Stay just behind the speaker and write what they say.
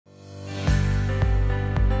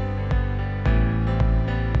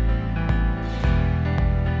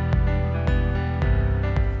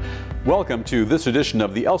Welcome to this edition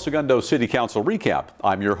of the El Segundo City Council Recap.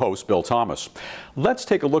 I'm your host, Bill Thomas. Let's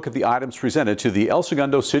take a look at the items presented to the El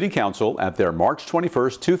Segundo City Council at their March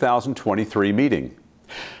 21st, 2023 meeting.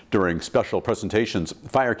 During special presentations,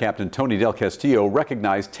 Fire Captain Tony Del Castillo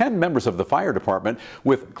recognized 10 members of the fire department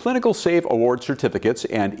with Clinical Save Award certificates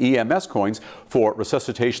and EMS coins for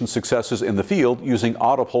resuscitation successes in the field using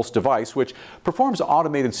AutoPulse device, which performs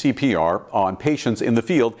automated CPR on patients in the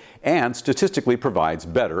field and statistically provides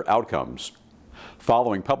better outcomes.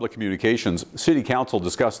 Following public communications, City Council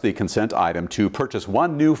discussed the consent item to purchase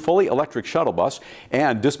one new fully electric shuttle bus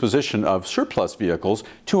and disposition of surplus vehicles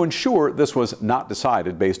to ensure this was not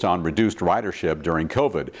decided based on reduced ridership during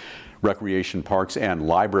COVID. Recreation Parks and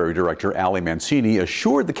Library Director Ali Mancini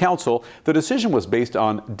assured the council the decision was based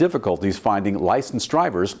on difficulties finding licensed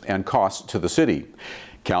drivers and costs to the city.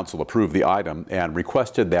 Council approved the item and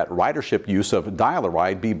requested that ridership use of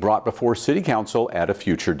Dial-A-Ride be brought before City Council at a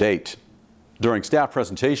future date. During staff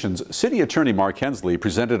presentations, City Attorney Mark Hensley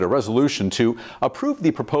presented a resolution to approve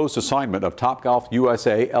the proposed assignment of Topgolf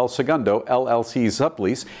USA El Segundo LLC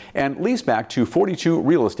sublease and leaseback to 42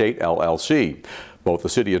 Real Estate LLC. Both the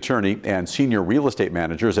city attorney and senior real estate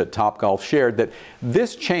managers at Topgolf shared that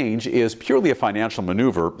this change is purely a financial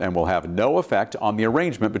maneuver and will have no effect on the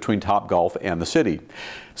arrangement between Topgolf and the city.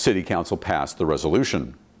 City Council passed the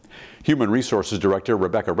resolution. Human Resources Director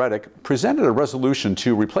Rebecca Reddick presented a resolution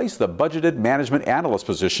to replace the budgeted management analyst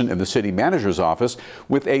position in the city manager's office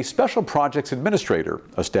with a special projects administrator,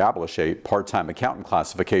 establish a part-time accountant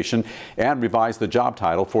classification, and revise the job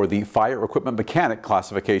title for the fire equipment mechanic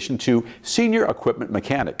classification to senior equipment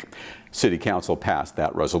mechanic. City Council passed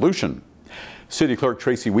that resolution. City Clerk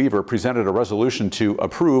Tracy Weaver presented a resolution to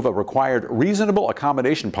approve a required reasonable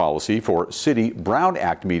accommodation policy for City Brown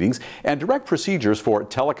Act meetings and direct procedures for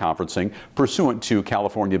teleconferencing pursuant to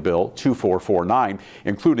California Bill 2449,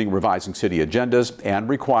 including revising city agendas and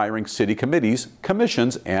requiring city committees,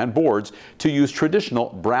 commissions, and boards to use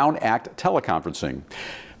traditional Brown Act teleconferencing.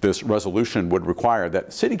 This resolution would require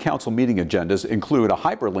that City Council meeting agendas include a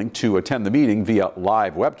hyperlink to attend the meeting via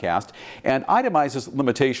live webcast and itemizes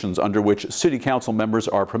limitations under which City Council members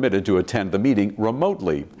are permitted to attend the meeting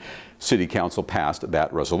remotely. City Council passed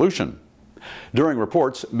that resolution. During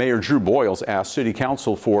reports, Mayor Drew Boyles asked City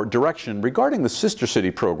Council for direction regarding the Sister City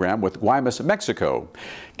program with Guaymas, Mexico.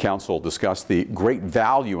 Council discussed the great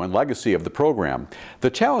value and legacy of the program, the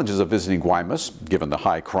challenges of visiting Guaymas, given the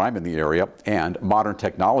high crime in the area, and modern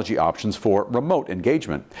technology options for remote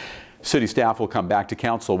engagement. City staff will come back to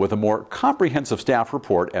Council with a more comprehensive staff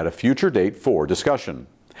report at a future date for discussion.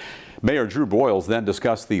 Mayor Drew Boyles then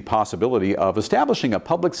discussed the possibility of establishing a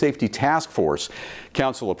public safety task force.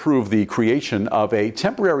 Council approved the creation of a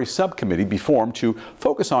temporary subcommittee be formed to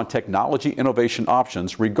focus on technology innovation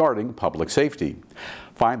options regarding public safety.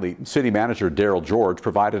 Finally, City Manager Darrell George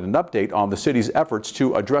provided an update on the city's efforts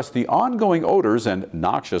to address the ongoing odors and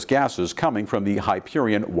noxious gases coming from the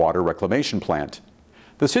Hyperion water reclamation plant.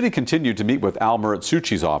 The city continued to meet with Al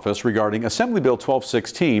Muratsuchi's office regarding Assembly Bill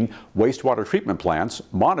 1216, wastewater treatment plants,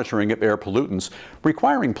 monitoring of air pollutants,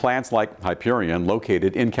 requiring plants like Hyperion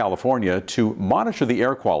located in California to monitor the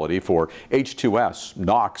air quality for H2S,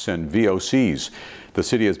 NOx, and VOCs. The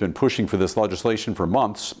city has been pushing for this legislation for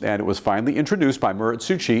months, and it was finally introduced by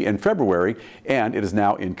Muratsuchi in February, and it is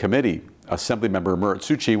now in committee. Assemblymember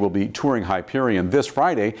Muratsuchi will be touring Hyperion this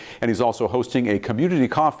Friday, and he's also hosting a community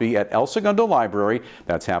coffee at El Segundo Library.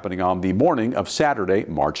 That's happening on the morning of Saturday,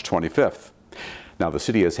 March 25th. Now, the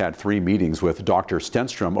city has had 3 meetings with Dr.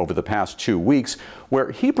 Stenstrom over the past 2 weeks,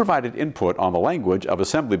 where he provided input on the language of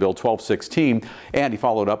Assembly Bill 1216, and he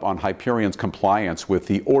followed up on Hyperion's compliance with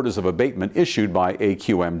the orders of abatement issued by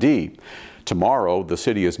AQMD. Tomorrow, the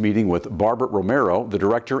city is meeting with Barbara Romero, the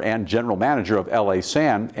director and general manager of LA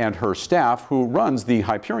San, and her staff who runs the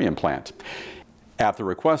Hyperion plant. At the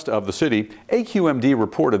request of the city, AQMD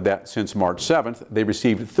reported that since March 7th, they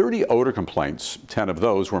received 30 odor complaints. 10 of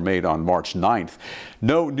those were made on March 9th.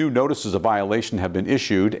 No new notices of violation have been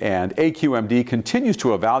issued, and AQMD continues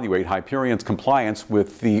to evaluate Hyperion's compliance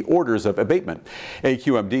with the orders of abatement.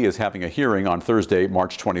 AQMD is having a hearing on Thursday,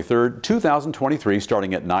 March 23rd, 2023,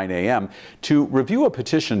 starting at 9 a.m. to review a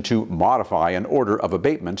petition to modify an order of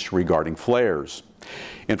abatement regarding flares.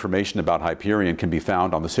 Information about Hyperion can be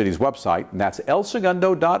found on the city's website, and that's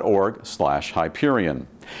elsegundo.org/Hyperion.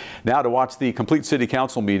 Now, to watch the complete City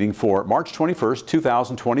Council meeting for March 21st,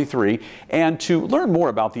 2023, and to learn more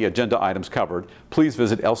about the agenda items covered, please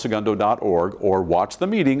visit elsegundo.org or watch the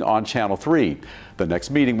meeting on Channel 3. The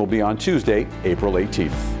next meeting will be on Tuesday, April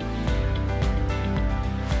 18th.